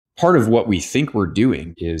part of what we think we're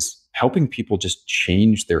doing is helping people just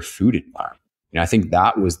change their food environment. I think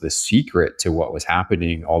that was the secret to what was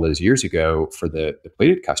happening all those years ago for the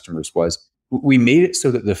plated customers was we made it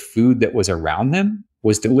so that the food that was around them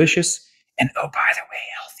was delicious and, oh, by the way,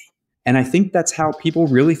 healthy. And I think that's how people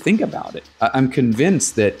really think about it. I'm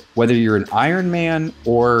convinced that whether you're an Ironman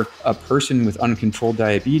or a person with uncontrolled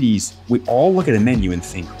diabetes, we all look at a menu and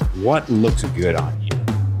think, what looks good on you?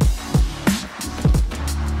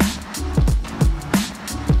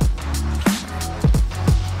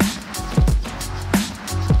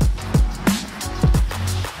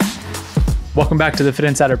 Welcome back to the Fitt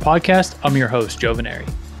Insider Podcast. I'm your host, Joe Veneri.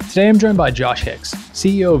 Today I'm joined by Josh Hix,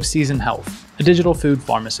 CEO of Season Health, a digital food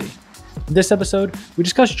pharmacy. In this episode, we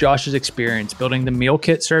discuss Josh's experience building the meal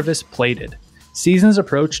kit service Plated, Season's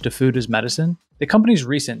approach to food as medicine, the company's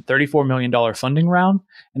recent $34 million funding round,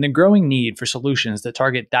 and the growing need for solutions that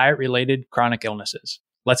target diet-related chronic illnesses.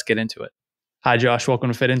 Let's get into it. Hi, Josh.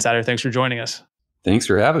 Welcome to Fitt Insider. Thanks for joining us. Thanks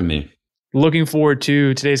for having me. Looking forward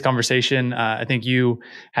to today's conversation. I think you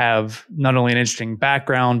have not only an interesting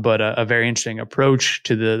background, but a very interesting approach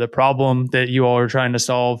to the problem that you all are trying to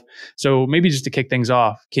solve. So maybe just to kick things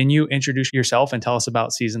off, can you introduce yourself and tell us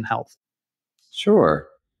about Season Health? Sure.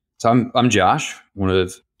 So I'm Josh, one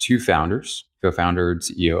of two founders, co-founder and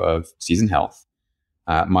CEO of Season Health.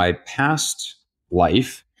 My past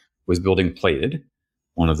life was building Plated,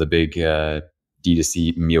 one of the big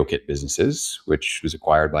D2C meal kit businesses, which was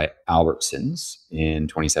acquired by Albertsons in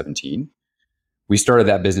 2017. We started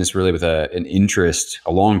that business really with a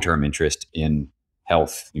long-term interest in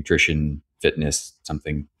health, nutrition, fitness,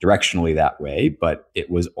 something directionally that way, but it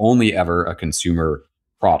was only ever a consumer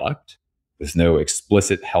product with no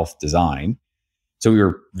explicit health design. So we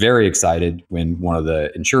were very excited when one of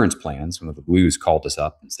the insurance plans, one of the Blues, called us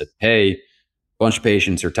up and said, hey, a bunch of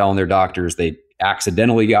patients are telling their doctors they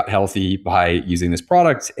accidentally got healthy by using this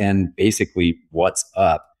product. And basically, what's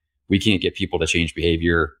up? We can't get people to change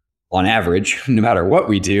behavior on average, no matter what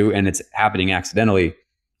we do, and it's happening accidentally.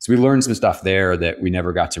 So we learned some stuff there that we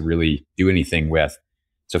never got to really do anything with.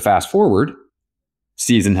 So fast forward,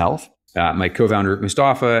 Season Health. My co-founder,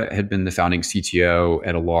 Mustafa, had been the founding CTO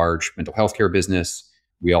at a large mental health care business.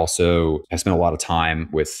 We also have spent a lot of time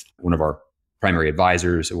with one of our primary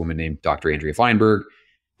advisors, a woman named Dr. Andrea Feinberg,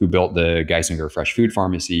 who built the Geisinger Fresh Food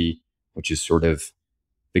Pharmacy, which is sort of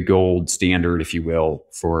the gold standard, if you will,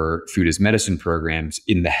 for food as medicine programs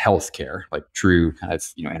in the healthcare, like true kind of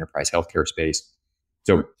enterprise healthcare space.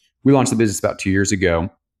 So we launched the business about 2 years ago.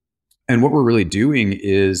 And what we're really doing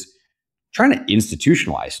is trying to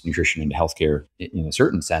institutionalize nutrition into healthcare in a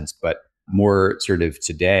certain sense, but more sort of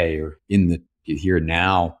today or in the here and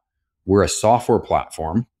now, we're a software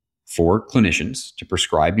platform for clinicians to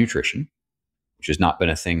prescribe nutrition, which has not been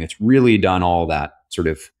a thing that's really done all that sort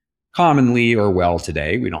of commonly or well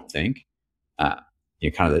today, we don't think.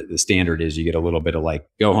 Kind of the standard is you get a little bit of like,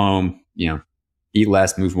 go home, eat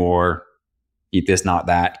less, move more, eat this, not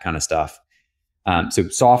that kind of stuff. So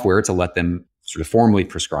software to let them sort of formally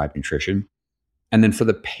prescribe nutrition. And then for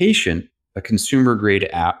the patient, a consumer grade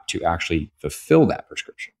app to actually fulfill that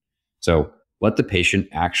prescription. So let the patient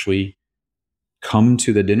actually come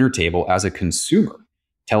to the dinner table as a consumer.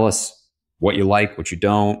 Tell us what you like, what you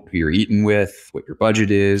don't, who you're eating with, what your budget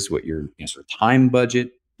is, what your sort of time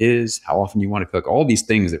budget is, how often you want to cook, all these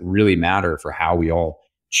things that really matter for how we all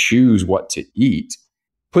choose what to eat.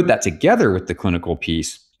 Put that together with the clinical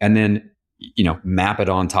piece and then, map it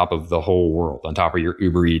on top of the whole world, on top of your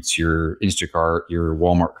Uber Eats, your Instacart, your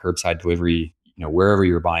Walmart curbside delivery, wherever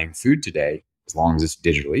you're buying food today, as long as it's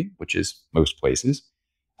digitally, which is most places,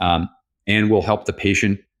 and will help the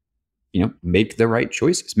patient make the right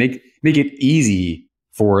choices, make it easy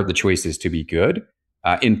for the choices to be good,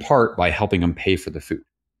 in part by helping them pay for the food.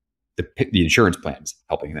 The insurance plans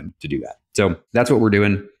helping them to do that. So that's what we're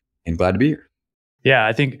doing, and glad to be here. Yeah,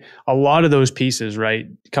 I think a lot of those pieces, right,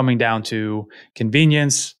 coming down to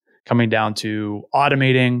convenience, coming down to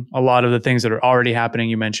automating a lot of the things that are already happening,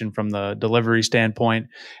 you mentioned from the delivery standpoint,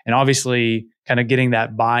 and obviously kind of getting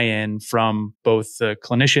that buy-in from both the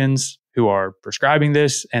clinicians who are prescribing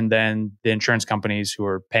this and then the insurance companies who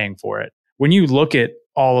are paying for it. When you look at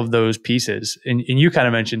all of those pieces, and you kind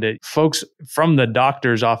of mentioned it, folks from the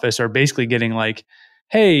doctor's office are basically getting like,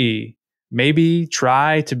 hey, maybe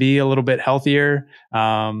try to be a little bit healthier.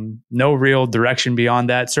 No real direction beyond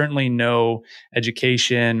that. Certainly no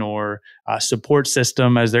education or support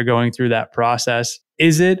system as they're going through that process.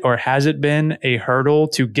 Is it or has it been a hurdle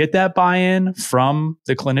to get that buy-in from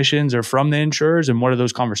the clinicians or from the insurers? And what have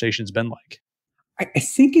those conversations been like? I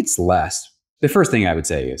think it's less. The first thing I would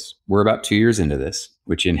say is we're about 2 years into this,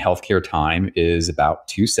 which in healthcare time is about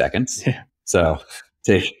 2 seconds. Yeah. So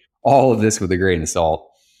take all of this with a grain of salt.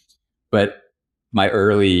 But my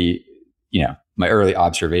early, my early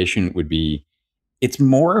observation would be it's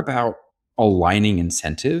more about aligning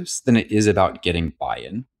incentives than it is about getting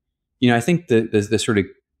buy-in. I think the sort of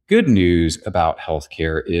good news about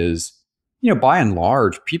healthcare is, by and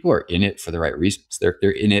large, people are in it for the right reasons. They're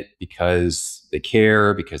in it because they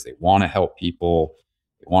care, because they want to help people,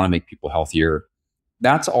 they want to make people healthier.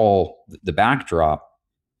 That's all the backdrop.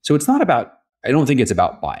 So it's not about, I don't think it's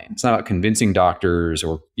about buy-in. It's not about convincing doctors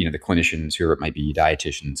or, the clinicians, whoever it might be,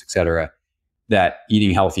 dietitians, et cetera, that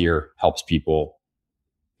eating healthier helps people.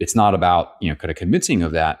 It's not about, kind of convincing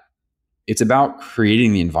of that. It's about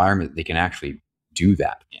creating the environment that they can actually do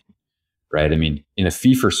that in, right? I mean, in a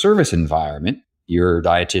fee-for-service environment, your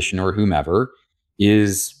dietitian or whomever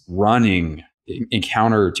is running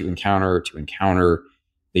encounter to encounter to encounter.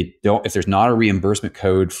 They don't, if there's not a reimbursement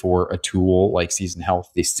code for a tool like Season Health,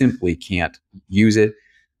 they simply can't use it.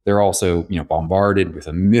 They're also, bombarded with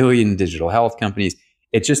a million digital health companies.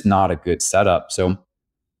 It's just not a good setup. So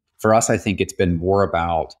for us, I think it's been more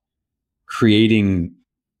about creating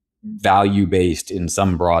value-based, in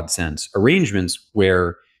some broad sense, arrangements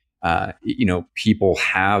where people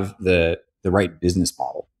have the right business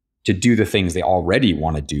model to do the things they already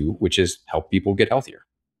want to do, which is help people get healthier.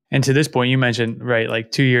 And to this point, you mentioned, right,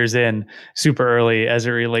 like 2 years in, super early as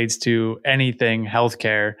it relates to anything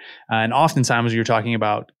healthcare. And oftentimes you're talking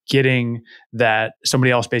about getting that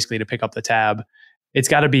somebody else basically to pick up the tab. It's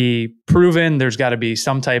got to be proven. There's got to be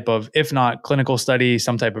some type of, if not clinical study,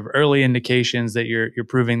 some type of early indications that you're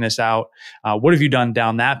proving this out. What have you done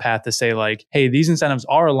down that path to say like, hey, these incentives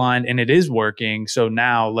are aligned and it is working. So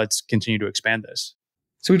now let's continue to expand this.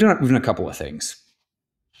 So we've done a couple of things.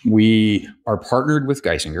 We are partnered with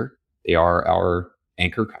Geisinger. They are our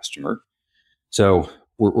anchor customer. So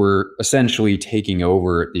we're essentially taking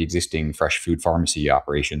over the existing fresh food pharmacy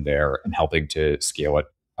operation there and helping to scale it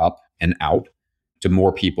up and out to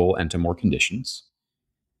more people and to more conditions.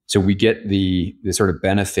 So we get the sort of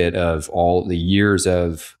benefit of all the years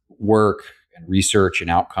of work and research and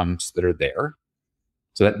outcomes that are there.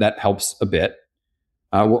 So that helps a bit.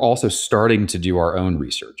 We're also starting to do our own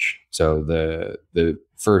research. So the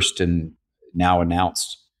first and now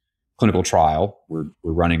announced clinical trial we're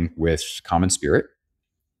running with Common Spirit.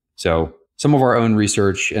 So some of our own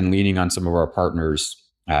research and leaning on some of our partners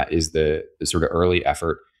is the sort of early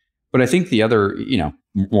effort. But I think the other,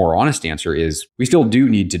 more honest answer is we still do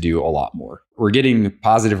need to do a lot more. We're getting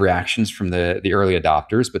positive reactions from the early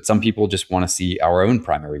adopters, but some people just want to see our own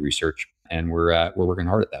primary research, and we're working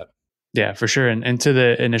hard at that. Yeah, for sure. And to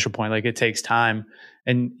the initial point, like it takes time.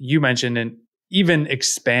 And you mentioned, and even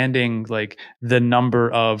expanding like the number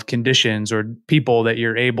of conditions or people that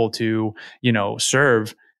you're able to,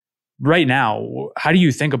 serve right now. How do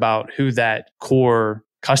you think about who that core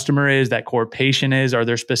customer is, that core patient is? Are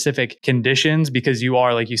there specific conditions? Because you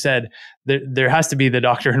are, like you said, there has to be the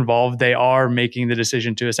doctor involved. They are making the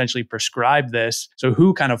decision to essentially prescribe this. So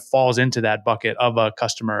who kind of falls into that bucket of a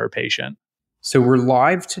customer or patient? So we're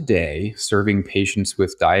live today serving patients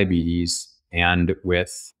with diabetes and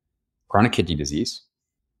with chronic kidney disease.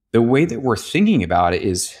 The way that we're thinking about it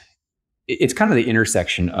is it's kind of the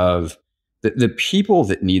intersection of the people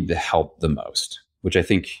that need the help the most, which I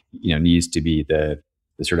think needs to be the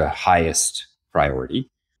sort of highest priority.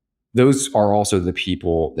 Those are also the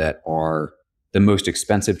people that are the most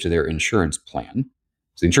expensive to their insurance plan.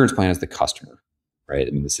 So the insurance plan is the customer, right?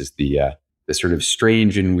 I mean, this is the sort of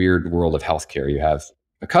strange and weird world of healthcare. You have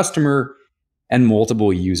a customer and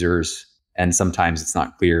multiple users, and sometimes it's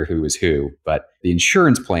not clear who is who, but the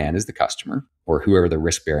insurance plan is the customer or whoever the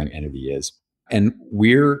risk-bearing entity is. And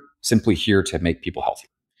we're simply here to make people healthier.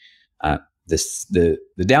 The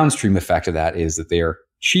downstream effect of that is that they are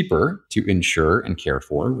cheaper to insure and care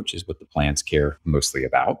for, which is what the plans care mostly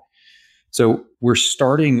about. So we're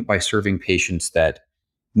starting by serving patients that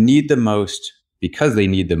need the most. Because they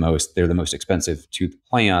need the most, they're the most expensive to the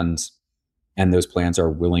plans, and those plans are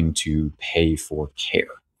willing to pay for care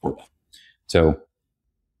for them. So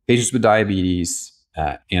patients with diabetes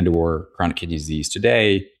and or chronic kidney disease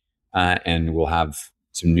today, and we'll have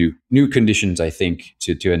some new conditions, I think,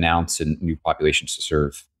 to announce and new populations to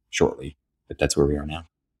serve shortly. But that's where we are now.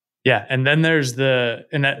 Yeah. And then there's that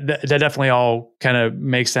definitely all kind of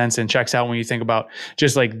makes sense and checks out when you think about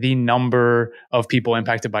just like the number of people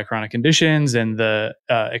impacted by chronic conditions and the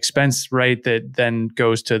expense rate that then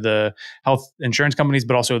goes to the health insurance companies,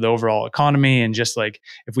 but also the overall economy. And just like,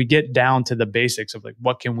 if we get down to the basics of like,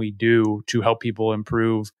 what can we do to help people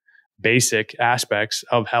improve basic aspects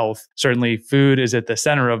of health. Certainly food is at the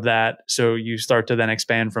center of that. So you start to then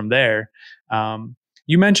expand from there.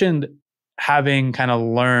 You mentioned having kind of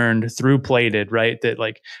learned through Plated, right? That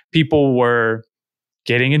like people were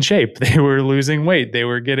getting in shape, they were losing weight, they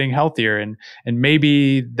were getting healthier, and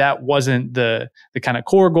maybe that wasn't the kind of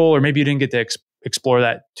core goal, or maybe you didn't get to explore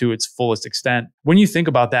that to its fullest extent. When you think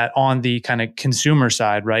about that on the kind of consumer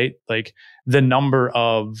side, right? Like the number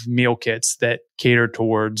of meal kits that cater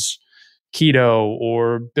towards keto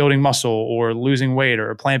or building muscle or losing weight or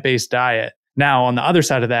a plant-based diet. Now, on the other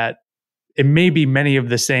side of that, it may be many of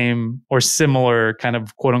the same or similar kind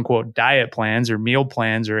of quote unquote diet plans or meal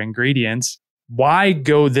plans or ingredients. Why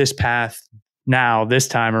go this path now, this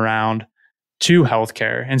time around, to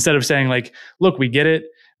healthcare instead of saying like, look, we get it.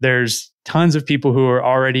 There's tons of people who are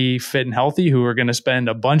already fit and healthy who are going to spend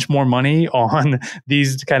a bunch more money on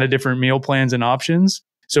these kind of different meal plans and options.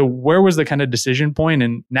 So where was the kind of decision point?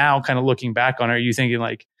 And now kind of looking back on it, are you thinking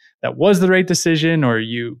like that was the right decision? Or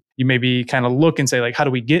you maybe kind of look and say like, how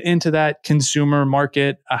do we get into that consumer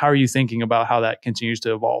market? How are you thinking about how that continues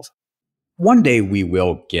to evolve? One day we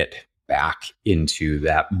will get back into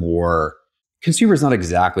that more. Consumer is not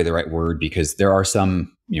exactly the right word, because there are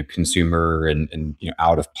some consumer and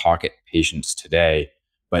out of pocket patients today,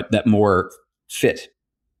 but that more fit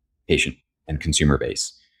patient and consumer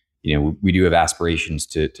base. We do have aspirations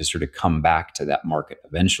to sort of come back to that market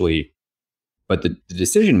eventually, but the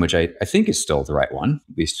decision, which I think is still the right one,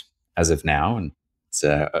 at least as of now, and it's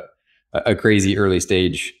a crazy early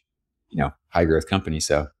stage, high growth company.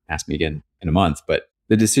 So ask me again in a month, but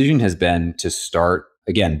the decision has been to start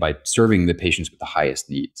again by serving the patients with the highest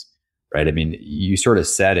needs, right? I mean, you sort of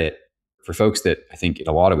said it. For folks that I think in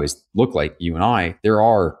a lot of ways look like you and I, there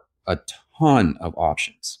are a ton of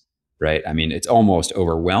options, right? I mean, it's almost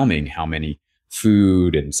overwhelming how many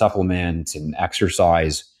food and supplements and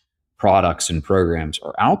exercise products and programs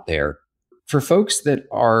are out there. For folks that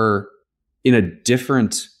are in a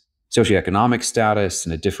different socioeconomic status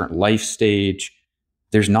and a different life stage,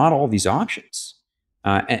 there's not all these options.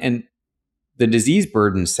 And the disease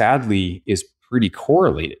burden, sadly, is pretty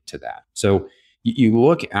correlated to that. So you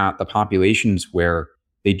look at the populations where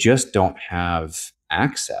they just don't have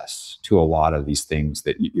access to a lot of these things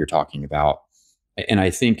that you're talking about. And I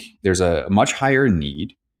think there's a much higher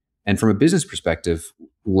need. And from a business perspective,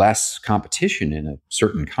 less competition in a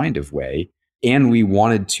certain kind of way. And we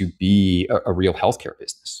wanted to be a real healthcare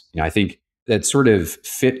business. I think that sort of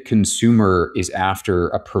Fitt consumer is after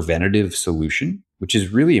a preventative solution, which is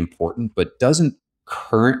really important, but doesn't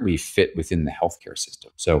currently fit within the healthcare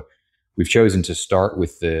system. So we've chosen to start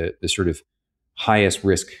with the sort of highest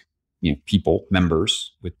risk people,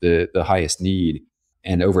 members with the highest need,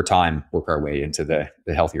 and over time work our way into the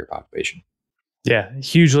healthier population. Yeah,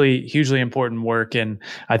 hugely important work. And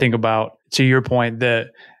I think about, to your point,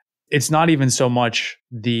 that it's not even so much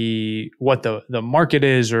what the market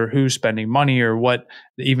is or who's spending money or what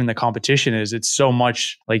even the competition is. It's so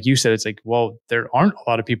much, like you said, it's like, well, there aren't a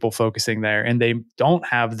lot of people focusing there, and they don't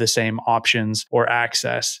have the same options or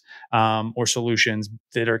access or solutions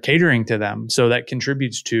that are catering to them. So that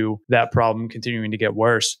contributes to that problem continuing to get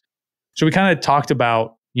worse. So we kind of talked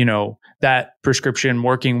about that prescription,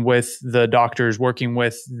 working with the doctors, working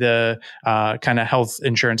with the kind of health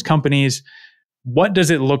insurance companies. What does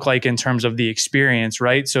it look like in terms of the experience,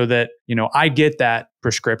 right? So that, I get that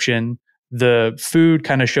prescription, the food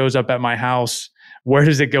kind of shows up at my house. Where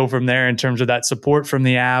does it go from there in terms of that support from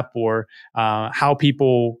the app, or how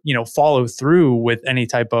people, follow through with any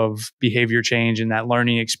type of behavior change and that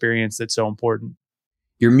learning experience that's so important?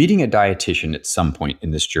 You're meeting a dietitian at some point in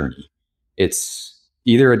this journey. It's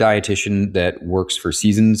either a dietitian that works for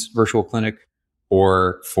Season's virtual clinic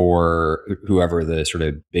or for whoever the sort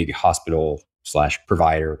of big hospital /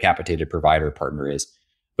 provider, capitated provider partner is.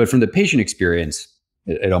 But from the patient experience,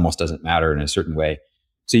 it almost doesn't matter in a certain way.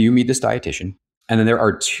 So you meet this dietitian, and then there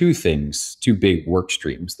are two big work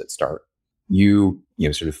streams that start. You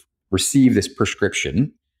sort of receive this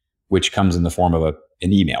prescription, which comes in the form of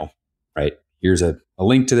an email, right? Here's a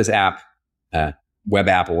link to this app, web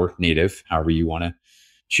app or native, however you want to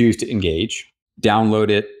choose to engage.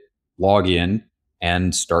 Download it, log in,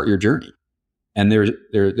 and start your journey. And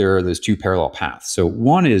there are those two parallel paths. So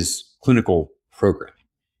one is clinical programming.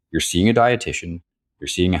 You're seeing a dietitian, you're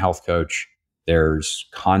seeing a health coach. There's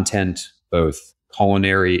content, both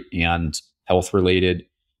culinary and health related,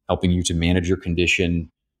 helping you to manage your condition,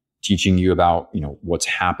 teaching you about what's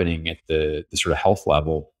happening at the sort of health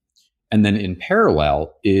level. And then in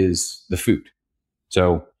parallel is the food.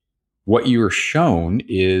 So what you are shown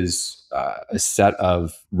is a set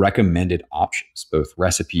of recommended options, both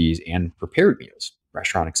recipes and prepared meals.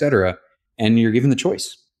 restaurant, et cetera, and you're given the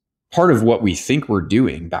choice. Part of what we think we're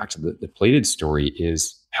doing, back to the plated story,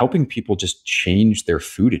 is helping people just change their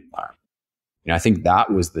food environment. I think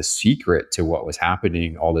that was the secret to what was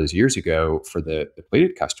happening all those years ago for the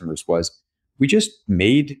plated customers. Was we just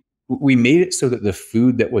made we made it so that the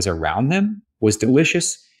food that was around them was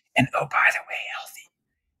delicious and, oh, by the way, healthy.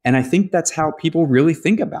 And I think that's how people really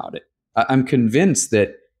think about it. I'm convinced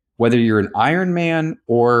that whether you're an Iron Man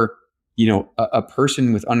or a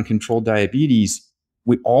person with uncontrolled diabetes,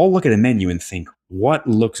 we all look at a menu and think, what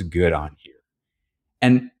looks good on here?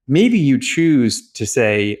 And maybe you choose to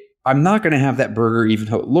say, I'm not going to have that burger, even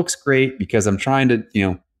though it looks great, because I'm trying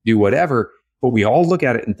to, do whatever. But we all look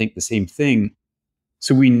at it and think the same thing.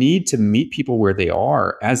 So we need to meet people where they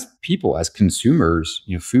are as people, as consumers.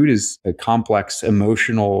 Food is a complex,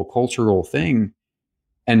 emotional, cultural thing,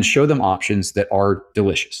 and show them options that are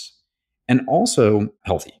delicious and also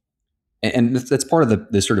healthy. And that's part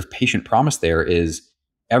of the sort of patient promise. There is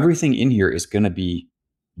everything in here is going to be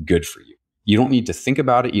good for you. You don't need to think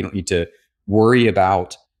about it. You don't need to worry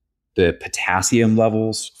about the potassium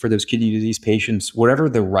levels for those kidney disease patients. Whatever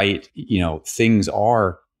the right things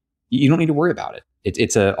are, you don't need to worry about it.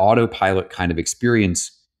 It's an autopilot kind of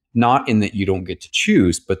experience, not in that you don't get to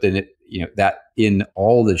choose, but then that in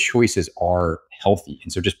all the choices are healthy.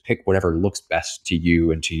 And so just pick whatever looks best to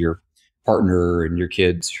you and to your partner and your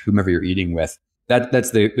kids, whomever you're eating with.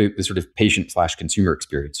 That's the sort of patient/consumer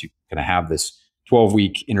experience. You kind of have this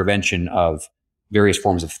 12-week intervention of various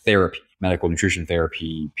forms of therapy, medical nutrition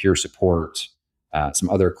therapy, peer support, some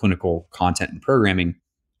other clinical content and programming,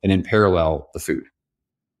 and in parallel, the food.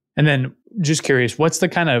 And then just curious, what's the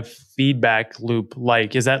kind of feedback loop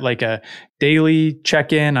like? Is that like a daily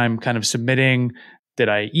check-in? I'm kind of submitting, did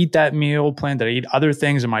I eat that meal plan? Did I eat other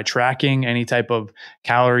things? Am I tracking any type of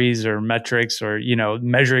calories or metrics or,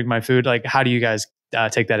 measuring my food? Like, how do you guys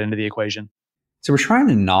take that into the equation? So we're trying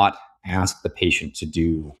to not ask the patient to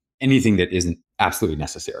do anything that isn't absolutely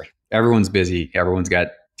necessary. Everyone's busy. Everyone's got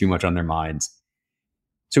too much on their minds.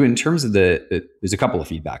 So in terms of there's a couple of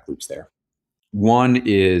feedback loops there. One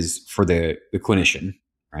is for the clinician,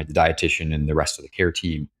 right? The dietitian and the rest of the care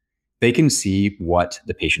team. They can see what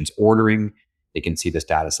the patient's ordering. They can see the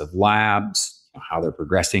status of labs, how they're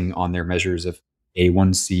progressing on their measures of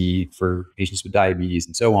A1C for patients with diabetes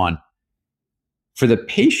and so on. For the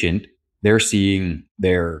patient, they're seeing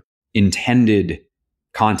their intended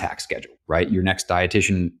contact schedule, right? Your next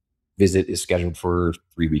dietitian visit is scheduled for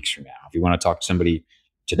 3 weeks from now. If you want to talk to somebody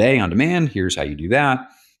today on demand, here's how you do that,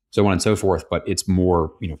 so on and so forth. But it's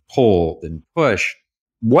more, pull than push.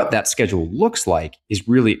 What that schedule looks like is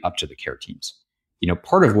really up to the care teams.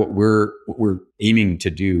 Part of what we're aiming to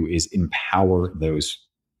do is empower those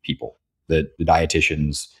people, the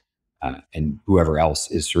dietitians, and whoever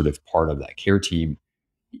else is sort of part of that care team.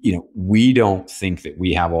 We don't think that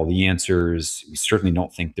we have all the answers. We certainly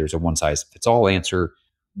don't think there's a one size fits all answer.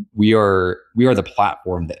 We are the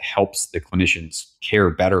platform that helps the clinicians care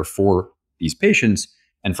better for these patients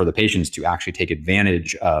and for the patients to actually take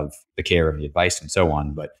advantage of the care and the advice and so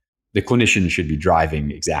on. But the clinician should be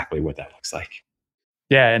driving exactly what that looks like.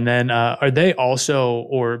 Yeah. And then are they also,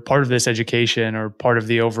 or part of this education or part of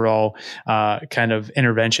the overall kind of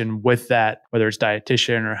intervention with that, whether it's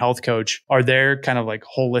dietitian or health coach, are there kind of like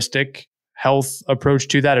holistic health approach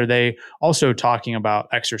to that? Are they also talking about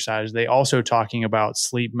exercise? Are they also talking about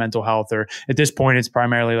sleep, mental health? Or at this point, it's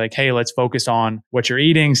primarily like, hey, let's focus on what you're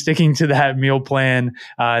eating, sticking to that meal plan,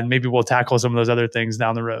 and maybe we'll tackle some of those other things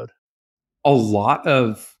down the road. A lot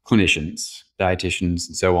of clinicians, dietitians,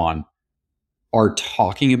 and so on are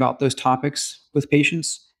talking about those topics with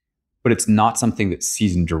patients, but it's not something that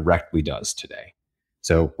Season directly does today.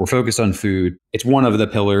 So we're focused on food. It's one of the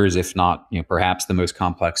pillars, if not, perhaps the most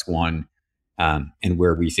complex one, and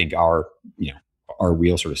where we think our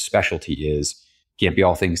real sort of specialty is. Can't be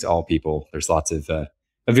all things to all people. There's lots of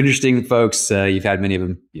interesting folks. You've had many of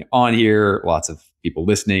them on here. Lots of people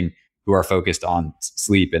listening who are focused on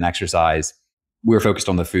sleep and exercise. We're focused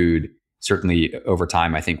on the food. Certainly over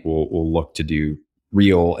time, I think we'll look to do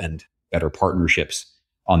real and better partnerships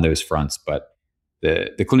on those fronts. But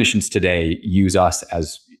the clinicians today use us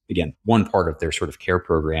as, again, one part of their sort of care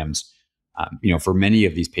programs. For many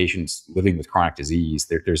of these patients living with chronic disease,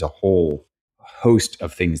 there's a whole host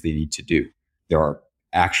of things they need to do. There are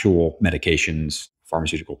actual medications,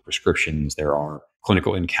 pharmaceutical prescriptions. There are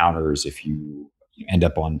clinical encounters if you end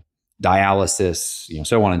up on dialysis,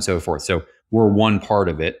 so on and so forth. So we're one part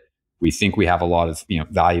of it. We think we have a lot of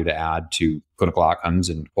value to add to clinical outcomes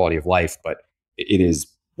and quality of life, but it is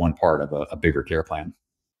one part of a bigger care plan.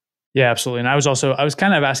 Yeah, absolutely. And I was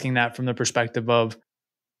kind of asking that from the perspective of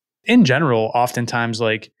in general, oftentimes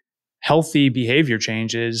like healthy behavior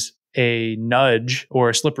change is a nudge or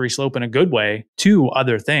a slippery slope in a good way to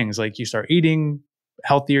other things. Like you start eating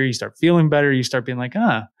healthier, you start feeling better, you start being like,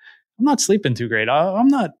 I'm not sleeping too great. I'm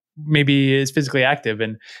not maybe as physically active.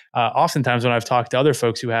 And oftentimes when I've talked to other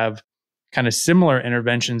folks who have kind of similar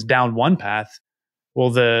interventions down one path, well,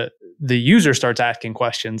 the user starts asking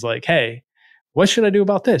questions like, hey, what should I do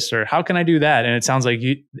about this? Or how can I do that? And it sounds like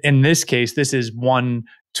in this case, this is one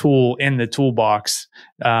tool in the toolbox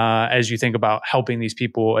as you think about helping these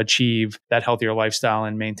people achieve that healthier lifestyle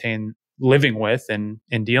and maintain living with and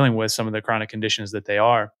dealing with some of the chronic conditions that they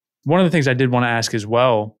are. One of the things I did want to ask as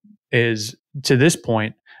well is, to this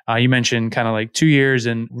point, you mentioned kind of like 2 years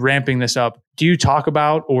and ramping this up. Do you talk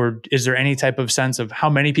about, or is there any type of sense of how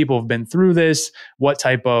many people have been through this, what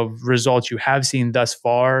type of results you have seen thus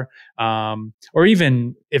far? Or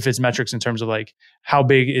even if it's metrics in terms of like, how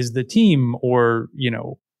big is the team or,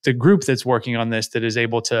 the group that's working on this that is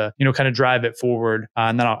able to, kind of drive it forward?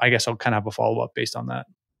 And then I guess I'll kind of have a follow-up based on that.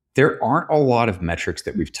 There aren't a lot of metrics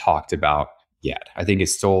that we've talked about yet. I think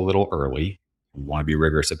it's still a little early. We want to be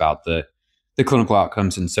rigorous about the clinical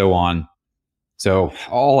outcomes and so on. So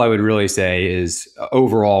all I would really say is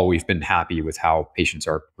overall, we've been happy with how patients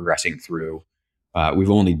are progressing through.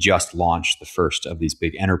 We've only just launched the first of these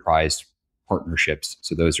big enterprise partnerships.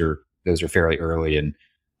 So those are fairly early, and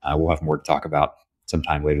we'll have more to talk about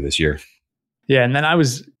sometime later this year. Yeah. And then I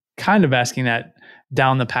was kind of asking that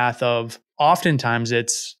down the path of, oftentimes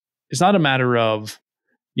it's not a matter of,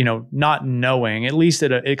 not knowing, at least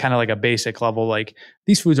at a kind of like a basic level, like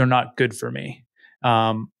these foods are not good for me.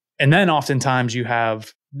 And then oftentimes you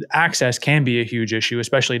have access can be a huge issue,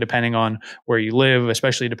 especially depending on where you live,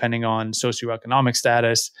 especially depending on socioeconomic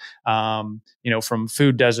status, from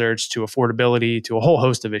food deserts to affordability to a whole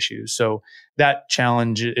host of issues. So that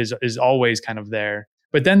challenge is always kind of there.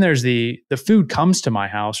 But then there's the food comes to my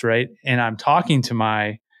house, right? And I'm talking to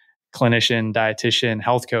my clinician, dietitian,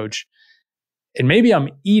 health coach, and maybe I'm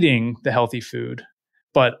eating the healthy food,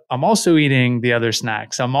 but I'm also eating the other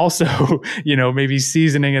snacks. I'm also, maybe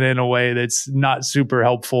seasoning it in a way that's not super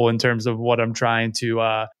helpful in terms of what I'm trying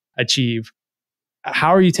to achieve.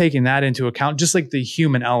 How are you taking that into account? Just like the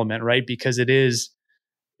human element, right? Because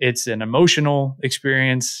it's an emotional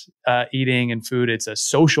experience, eating and food. It's a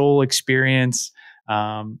social experience.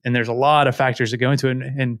 And there's a lot of factors that go into it.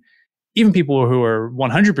 And even people who are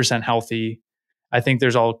 100% healthy, I think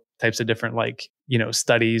there's all types of different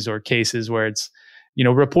studies or cases where it's,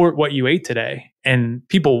 report what you ate today. And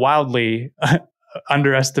people wildly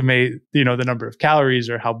underestimate, the number of calories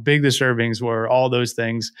or how big the servings were, all those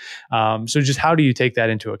things. So just how do you take that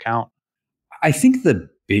into account? I think the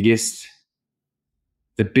biggest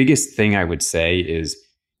thing I would say is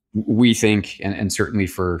we think, and certainly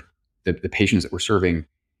for the patients that we're serving,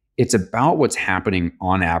 it's about what's happening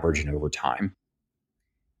on average and over time.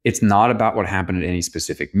 It's not about what happened at any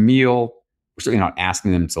specific meal. We're certainly not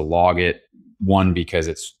asking them to log it. One, because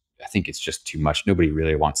I think it's just too much. Nobody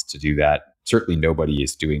really wants to do that. Certainly nobody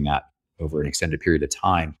is doing that over an extended period of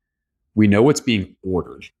time. We know what's being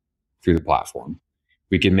ordered through the platform.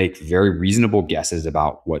 We can make very reasonable guesses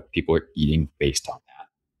about what people are eating based on that.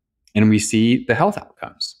 And we see the health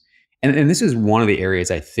outcomes. And this is one of the areas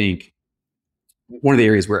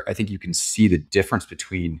where I think you can see the difference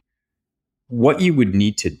between what you would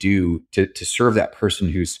need to do to serve that person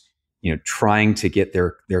who's trying to get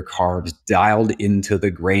their carbs dialed into the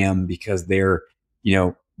gram because they're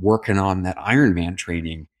working on that Ironman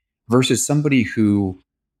training, versus somebody who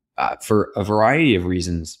for a variety of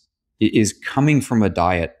reasons is coming from a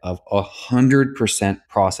diet of 100%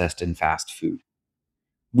 processed and fast food.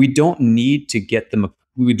 We don't need to get them.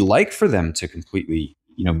 We'd like for them to completely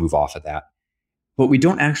move off of that, but we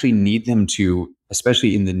don't actually need them to,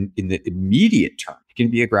 especially in the immediate term. It can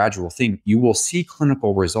be a gradual thing. You will see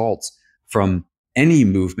clinical results from any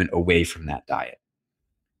movement away from that diet.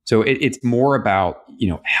 So it's more about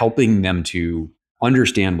helping them to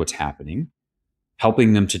understand what's happening,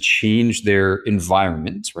 helping them to change their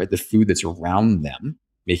environment, right? The food that's around them,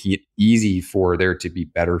 making it easy for there to be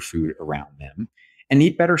better food around them, and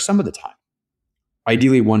eat better some of the time.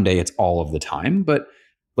 Ideally, one day it's all of the time, but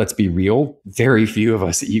let's be real, very few of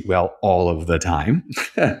us eat well all of the time.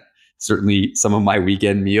 Certainly some of my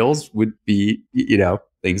weekend meals would be,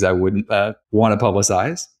 things I wouldn't want to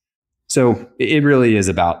publicize. So it really is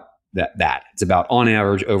about that. It's about, on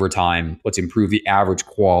average, over time, let's improve the average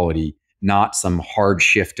quality, not some hard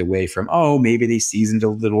shift away from, maybe they seasoned a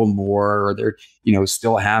little more, or they're,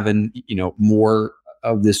 still having, more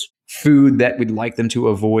of this food that we'd like them to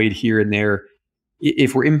avoid here and there.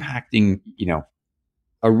 If we're impacting,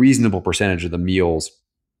 a reasonable percentage of the meals,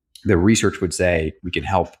 the research would say we can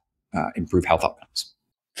help improve health outcomes.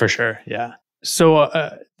 For sure. Yeah. So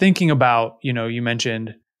thinking about, you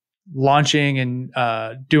mentioned launching and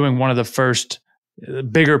doing one of the first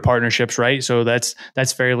bigger partnerships, right? So that's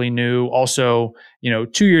fairly new. Also,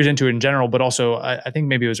 2 years into it in general, but also I think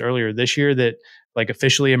maybe it was earlier this year that like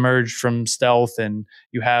officially emerged from stealth, and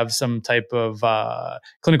you have some type of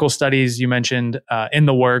clinical studies you mentioned in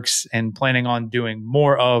the works, and planning on doing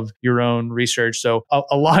more of your own research. So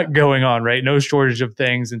a lot going on, right? No shortage of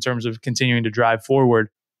things in terms of continuing to drive forward.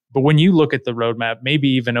 But when you look at the roadmap, maybe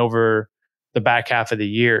even over the back half of the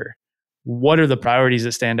year, what are the priorities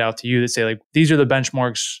that stand out to you that say, like, these are the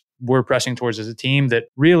benchmarks we're pressing towards as a team that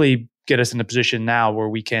really get us in a position now where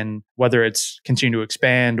we can, whether it's continue to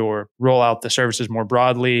expand or roll out the services more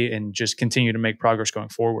broadly and just continue to make progress going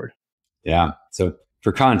forward? Yeah. So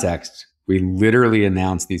for context, we literally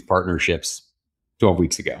announced these partnerships 12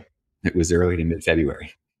 weeks ago. It was early to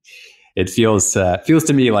mid-February. It feels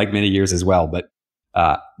to me like many years as well, but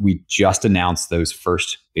we just announced those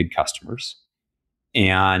first big customers,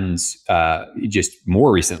 and just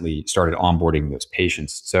more recently started onboarding those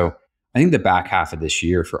patients. So I think the back half of this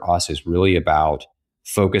year for us is really about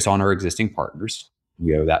focus on our existing partners.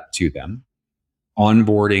 We owe that to them.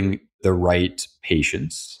 Onboarding the right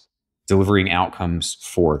patients, delivering outcomes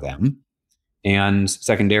for them, and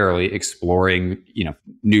secondarily exploring,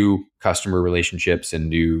 new customer relationships and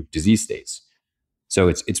new disease states. So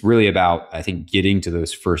it's really about, I think, getting to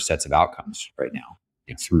those first sets of outcomes right now,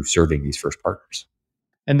 through serving these first partners.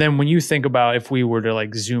 And then when you think about, if we were to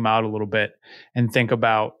like zoom out a little bit and think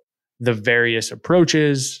about the various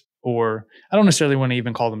approaches, or I don't necessarily want to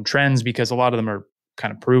even call them trends because a lot of them are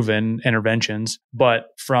kind of proven interventions,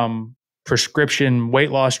 but from prescription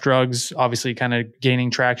weight loss drugs, obviously kind of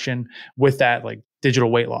gaining traction with that, like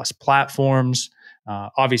digital weight loss platforms,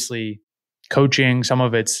 obviously coaching, some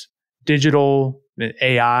of it's digital,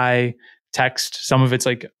 AI, text, some of it's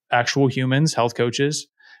like actual humans, health coaches.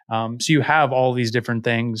 So you have all these different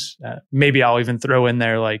things. Maybe I'll even throw in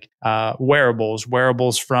there like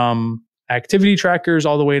wearables from activity trackers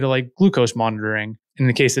all the way to like glucose monitoring. In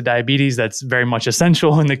the case of diabetes, that's very much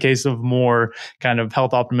essential. In the case of more kind of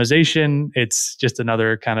health optimization, it's just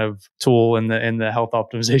another kind of tool in the health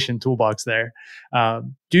optimization toolbox there.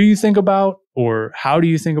 Do you think about, or how do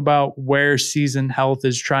you think about where Season Health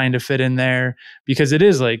is trying to fit in there? Because it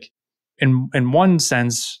is like, in one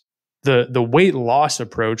sense, the weight loss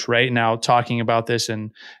approach right now, talking about this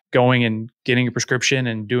and going and getting a prescription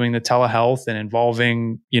and doing the telehealth and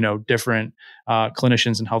involving, different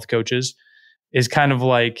clinicians and health coaches, is kind of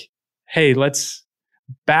like, hey, let's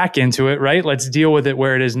back into it, right? Let's deal with it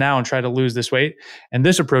where it is now and try to lose this weight. And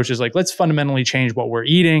this approach is like, let's fundamentally change what we're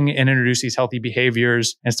eating and introduce these healthy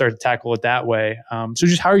behaviors and start to tackle it that way. So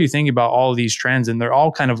just how are you thinking about all of these trends? And they're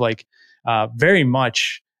all kind of like very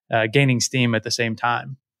much gaining steam at the same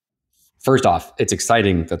time. First off, it's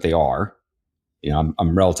exciting that they are.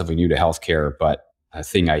 I'm relatively new to healthcare, but a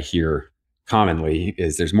thing I hear commonly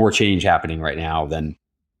is there's more change happening right now than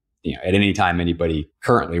at any time anybody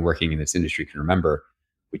currently working in this industry can remember,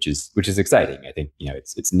 which is exciting. I think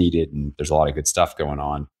it's needed, and there's a lot of good stuff going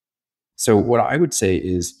on. So what I would say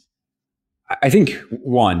is, I think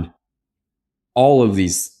one, all of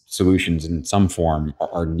these solutions in some form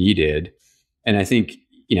are needed, and I think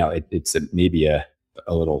it's maybe a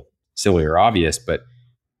little silly or obvious, but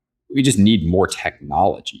we just need more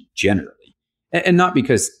technology generally, and not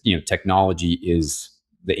because technology is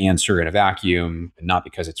the answer in a vacuum, and not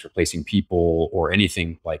because it's replacing people or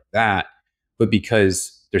anything like that, but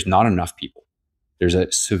because there's not enough people. There's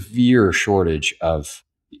a severe shortage of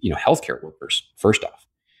healthcare workers. First off,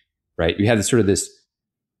 right? We have this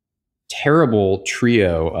terrible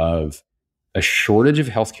trio of a shortage of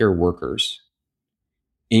healthcare workers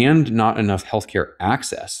and not enough healthcare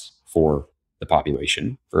access for the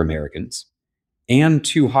population, for Americans, and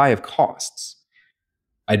too high of costs.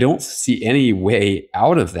 I don't see any way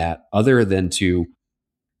out of that other than to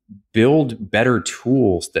build better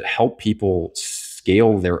tools that help people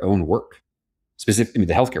scale their own work. Specifically,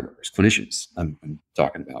 the healthcare workers, clinicians, I'm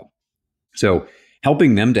talking about. So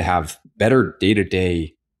helping them to have better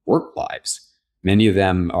day-to-day work lives. Many of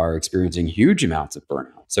them are experiencing huge amounts of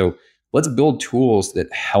burnout. So let's build tools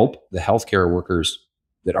that help the healthcare workers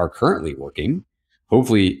that are currently working,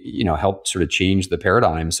 hopefully, help sort of change the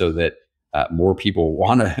paradigm so that more people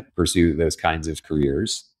want to pursue those kinds of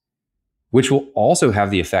careers, which will also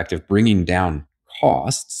have the effect of bringing down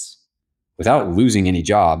costs without losing any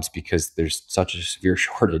jobs because there's such a severe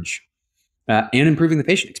shortage, and improving the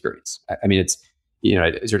patient experience. I mean, it's,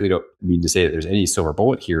 I certainly don't mean to say that there's any silver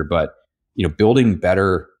bullet here, but, building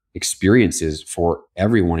better experiences for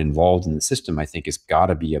everyone involved in the system, I think has got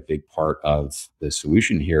to be a big part of the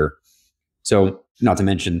solution here. So not to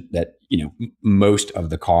mention that, most of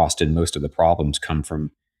the cost and most of the problems come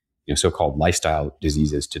from, so-called lifestyle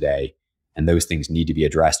diseases today. And those things need to be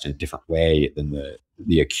addressed in a different way than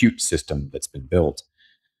the acute system that's been built.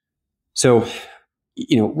 So,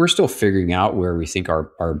 we're still figuring out where we think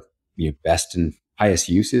our best and highest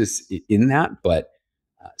use is in that, but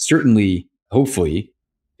certainly, hopefully,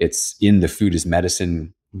 it's in the food as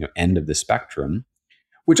medicine end of the spectrum,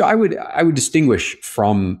 which I would distinguish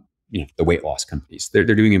from the weight loss companies. They're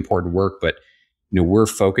doing important work, but we're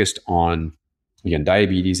focused on, again,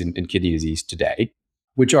 diabetes and kidney disease today,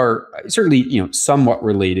 which are certainly somewhat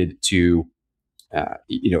related to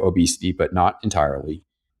obesity, but not entirely.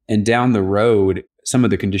 And down the road, some of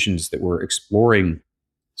the conditions that we're exploring,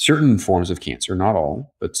 certain forms of cancer, not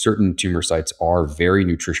all, but certain tumor sites are very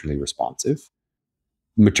nutritionally responsive.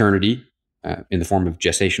 Maternity, in the form of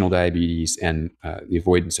gestational diabetes and the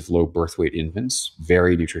avoidance of low birth weight infants,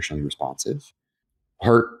 very nutritionally responsive.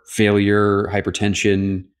 Heart failure,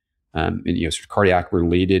 hypertension, and sort of cardiac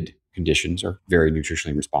related conditions are very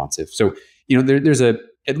nutritionally responsive. So there's at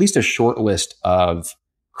least a short list of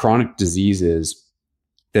chronic diseases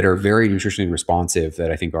that are very nutritionally responsive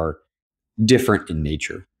that I think are different in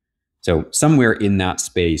nature. So somewhere in that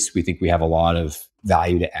space, we think we have a lot of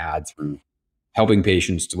value to add through helping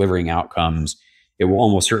patients, delivering outcomes. It will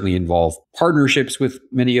almost certainly involve partnerships with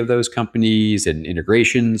many of those companies and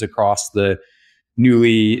integrations across the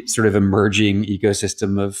newly sort of emerging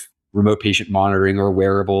ecosystem of remote patient monitoring or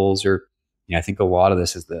wearables. Or, I think a lot of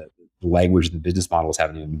this is the language and the business models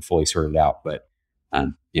haven't even been fully sorted out. But,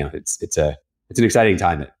 it's an exciting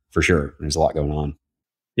time for sure. There's a lot going on.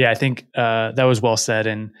 Yeah, I think that was well said.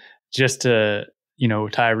 And just to,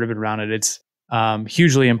 tie a ribbon around it, it's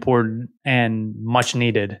hugely important and much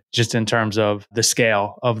needed just in terms of the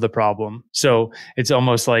scale of the problem. So it's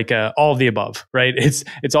almost like all of the above, right? It's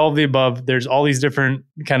all of the above. There's all these different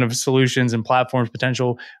kind of solutions and platforms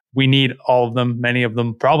potential. We need all of them, many of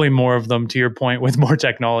them, probably more of them, to your point, with more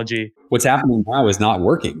technology. What's happening now is not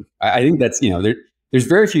working. I think that's, there's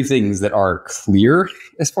very few things that are clear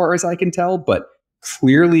as far as I can tell, but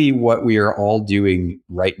clearly what we are all doing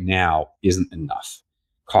right now isn't enough.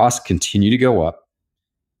 Costs continue to go up.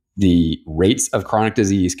 The rates of chronic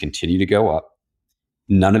disease continue to go up.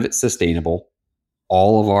 None of it's sustainable.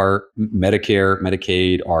 All of our Medicare,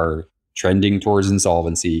 Medicaid are trending towards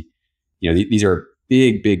insolvency. These are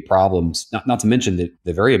big, big problems, not to mention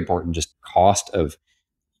the very important just cost of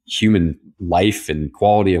human life and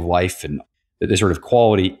quality of life and the sort of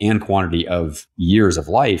quality and quantity of years of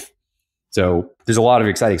life. So there's a lot of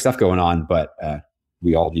exciting stuff going on, but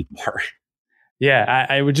we all need more. Yeah,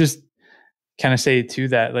 I would just kind of say to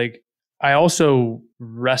that, like, I also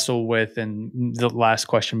wrestle with, and the last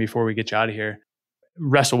question before we get you out of here,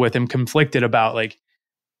 wrestle with and conflicted about like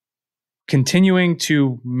continuing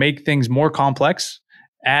to make things more complex,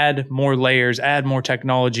 add more layers, add more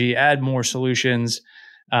technology, add more solutions,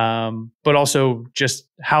 but also just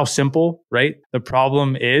how simple, right, the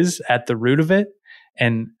problem is at the root of it,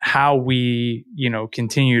 and how we,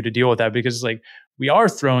 continue to deal with that. Because like we are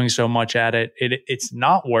throwing so much at it, it's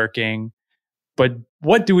not working. But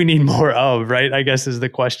what do we need more of, right? I guess is the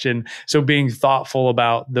question. So being thoughtful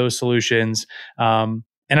about those solutions. And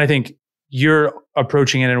I think you're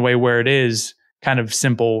approaching it in a way where it is kind of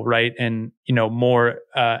simple, right? And, more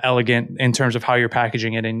elegant in terms of how you're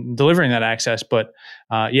packaging it and delivering that access. But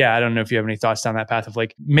I don't know if you have any thoughts down that path of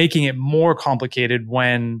like making it more complicated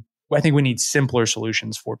when I think we need simpler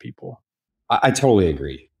solutions for people. I totally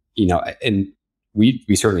agree. And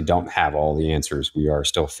we certainly don't have all the answers. We are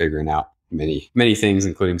still figuring out many things,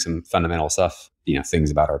 including some fundamental stuff,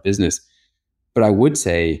 things about our business. But I would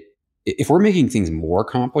say if we're making things more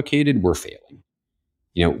complicated, we're failing.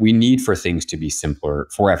 We need for things to be simpler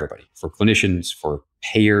for everybody, for clinicians, for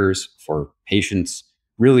payers, for patients,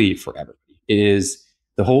 really for everybody.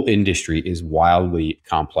 The whole industry is wildly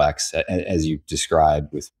complex, as you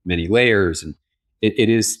described, with many layers, and it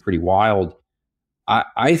is pretty wild.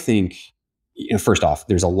 I think, first off,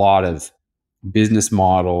 there's a lot of business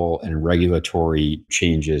model and regulatory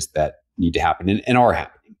changes that need to happen and are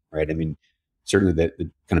happening, right? I mean, certainly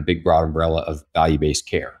the kind of big broad umbrella of value-based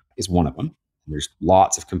care is one of them. There's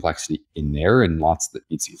lots of complexity in there and lots that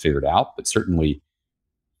needs to be figured out, but certainly,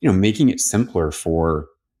 making it simpler for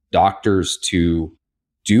doctors to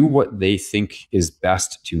do what they think is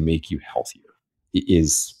best to make you healthier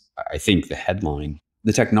is, I think, the headline.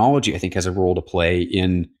 The technology, I think, has a role to play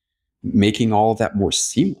in making all of that more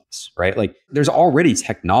seamless, right? Like there's already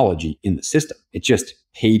technology in the system. It just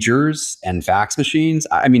pagers and fax machines.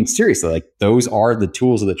 I mean, seriously, like those are the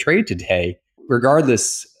tools of the trade today.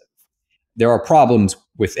 Regardless, there are problems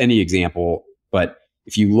with any example, but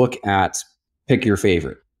if you look at, pick your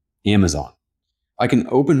favorite, Amazon, I can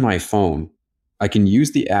open my phone, I can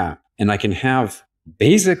use the app, and I can have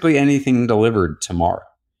basically anything delivered tomorrow.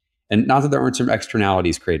 And not that there aren't some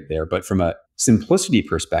externalities created there, but from a simplicity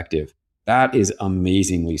perspective, that is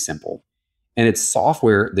amazingly simple. And it's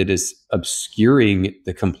software that is obscuring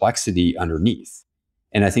the complexity underneath.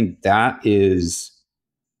 And I think that is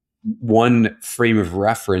one frame of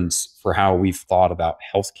reference for how we've thought about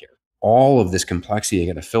healthcare. All of this complexity, I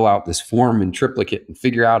got to fill out this form in triplicate and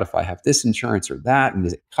figure out if I have this insurance or that, and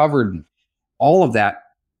is it covered? And all of that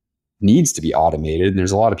needs to be automated. And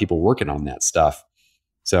there's a lot of people working on that stuff.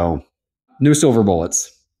 So no silver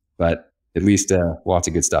bullets, but at least lots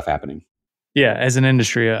of good stuff happening. Yeah, as an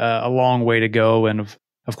industry, a long way to go. And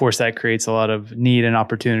of course, that creates a lot of need and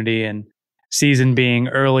opportunity, and season being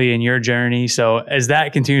early in your journey. So as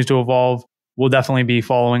that continues to evolve, we'll definitely be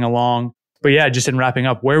following along. But yeah, just in wrapping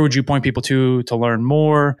up, where would you point people to learn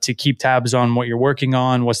more, to keep tabs on what you're working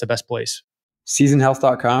on? What's the best place?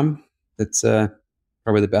 Seasonhealth.com. That's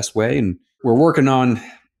probably the best way. And we're working on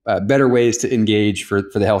better ways to engage for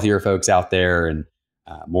the healthier folks out there, and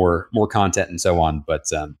more content and so on. But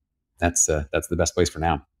that's the best place for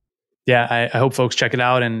now. Yeah, I hope folks check it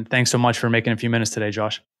out. And thanks so much for making a few minutes today,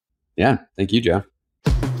 Josh. Yeah. Thank you, Joe.